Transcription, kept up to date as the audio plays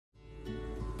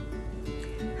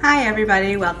Hi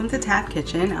everybody, welcome to Tap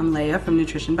Kitchen. I'm Leah from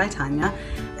Nutrition by Tanya,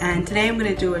 and today I'm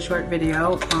going to do a short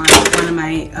video on one of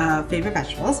my favorite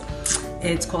vegetables.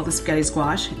 It's called the spaghetti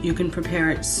squash. You can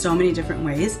prepare it so many different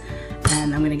ways,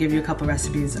 and I'm going to give you a couple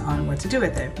recipes on what to do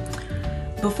with it.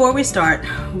 Before we start,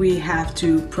 we have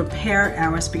to prepare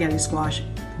our spaghetti squash.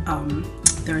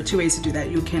 There are two ways to do that.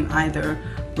 You can either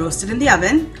roast it in the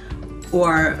oven,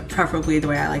 or preferably the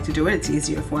way I like to do it, it's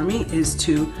easier for me, is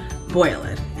to boil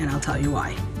it, and I'll tell you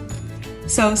why.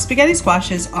 So spaghetti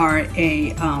squashes are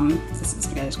this is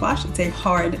spaghetti squash. It's a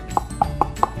hard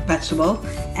vegetable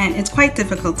and it's quite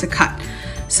difficult to cut.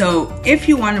 So if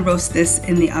you want to roast this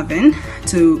in the oven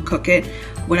to cook it,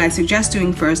 what I suggest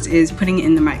doing first is putting it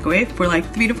in the microwave for like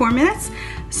 3 to 4 minutes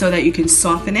so that you can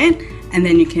soften it, and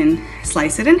then you can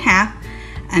slice it in half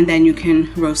and then you can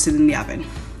roast it in the oven.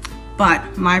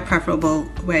 But my preferable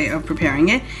way of preparing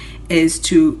it is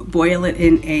to boil it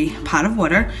in a pot of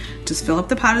water. Just fill up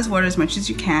the pot of water as much as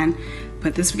you can,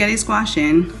 put the spaghetti squash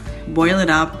in, boil it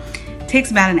up. It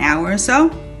takes about an hour or so,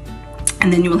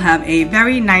 and then you will have a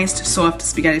very nice soft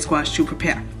spaghetti squash to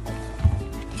prepare.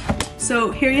 So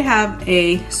here you have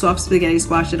a soft spaghetti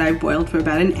squash that I've boiled for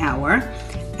about an hour,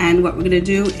 and what we're going to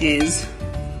do is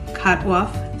cut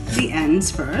off the ends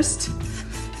first.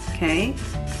 Okay,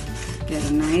 get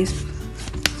a nice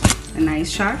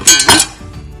sharp knife.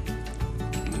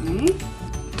 Okay.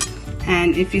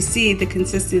 And if you see the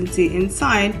consistency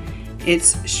inside,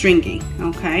 it's stringy.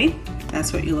 Okay,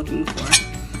 that's what you're looking for.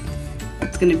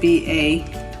 It's going to be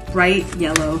a bright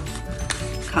yellow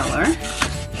color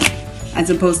as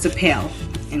opposed to pale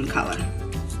in color.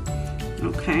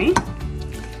 Okay,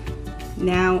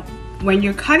 now when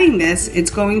you're cutting this,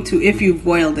 it's going to, if you've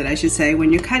boiled it I should say,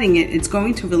 when you're cutting it, it's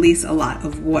going to release a lot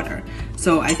of water.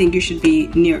 So I think you should be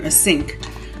near a sink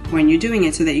when you're doing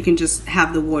it so that you can just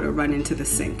have the water run into the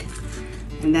sink.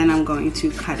 And then I'm going to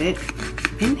cut it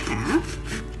in half.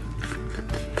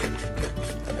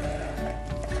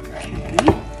 Okay.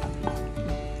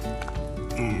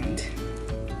 And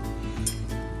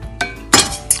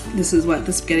this is what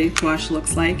the spaghetti squash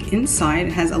looks like inside.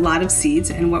 It has a lot of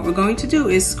seeds, and what we're going to do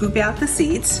is scoop out the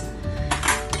seeds.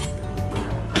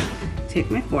 Take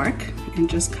my fork and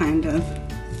just kind of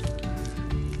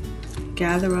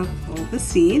gather up all the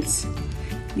seeds.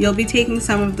 You'll be taking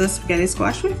some of the spaghetti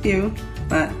squash with you,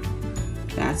 but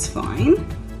that's fine,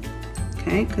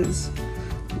 okay, because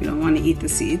you don't want to eat the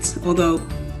seeds. Although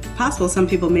possible some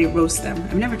people may roast them.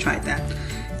 I've never tried that.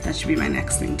 That should be my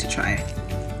next thing to try.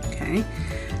 Okay.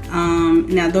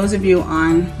 Now those of you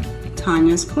on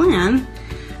Tanya's plan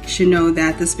should know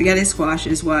that the spaghetti squash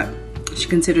is what she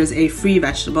considers a free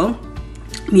vegetable,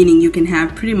 meaning you can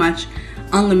have pretty much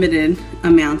unlimited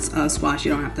amounts of squash.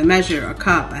 You don't have to measure a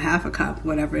cup, a half a cup,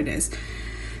 whatever it is.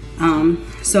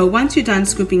 So once you're done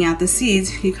scooping out the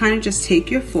seeds, you kind of just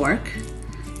take your fork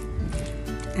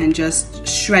and just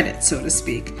shred it, so to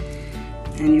speak,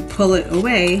 and you pull it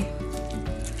away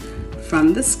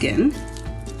from the skin,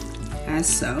 as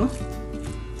so.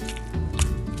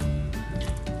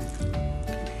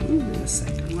 Okay, do the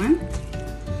second one.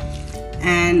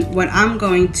 And what I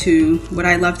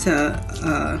love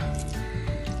to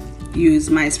use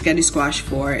my spaghetti squash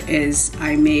for is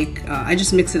I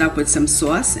just mix it up with some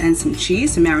sauce and some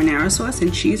cheese, some marinara sauce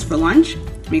and cheese for lunch.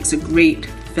 Makes a great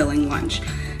filling lunch.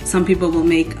 Some people will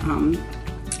make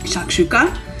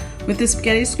shakshuka with the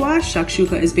spaghetti squash.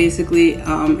 Shakshuka is basically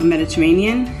a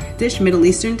Mediterranean dish, Middle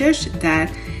Eastern dish that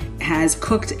has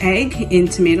cooked egg in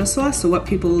tomato sauce. So what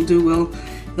people will do,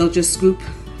 they'll just scoop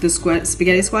the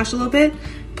spaghetti squash a little bit,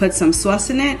 put some sauce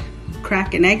in it,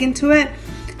 crack an egg into it,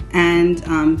 and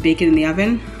bake it in the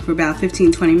oven for about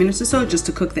 15-20 minutes or so, just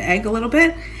to cook the egg a little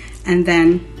bit, and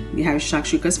then you have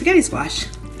shakshuka spaghetti squash.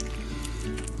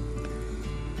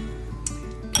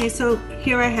 Okay, so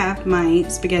here I have my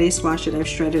spaghetti squash that I've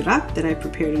shredded up, that I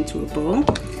prepared into a bowl.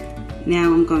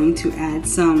 Now I'm going to add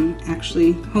some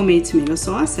actually homemade tomato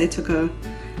sauce. I took a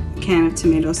can of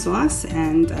tomato sauce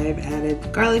and I've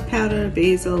added garlic powder,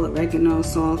 basil, oregano,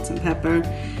 salt, and pepper,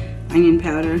 onion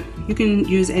powder. You can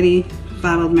use any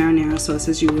bottled marinara sauce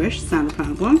as you wish, it's not a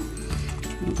problem.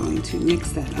 I'm going to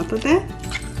mix that up a bit.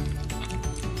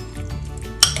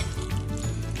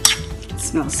 It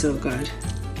smells so good.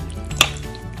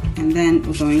 And then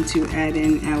we're going to add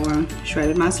in our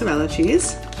shredded mozzarella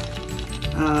cheese.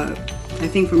 I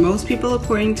think for most people,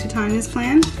 according to Tanya's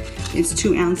plan, it's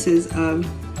 2 ounces of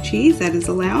cheese that is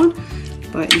allowed,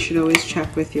 but you should always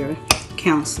check with your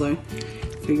counselor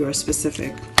for your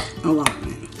specific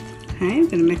allotment. Okay, I'm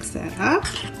gonna mix that up.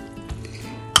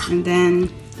 And then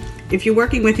if you're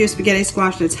working with your spaghetti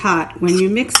squash that's hot, when you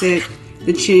mix it,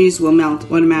 the cheese will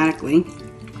melt automatically.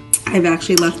 I've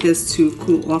actually left this to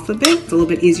cool off a bit. It's a little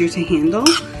bit easier to handle.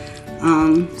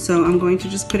 So I'm going to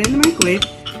just put it in the microwave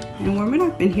and warm it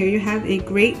up. And here you have a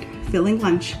great filling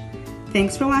lunch.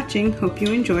 Thanks for watching. Hope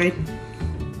you enjoyed.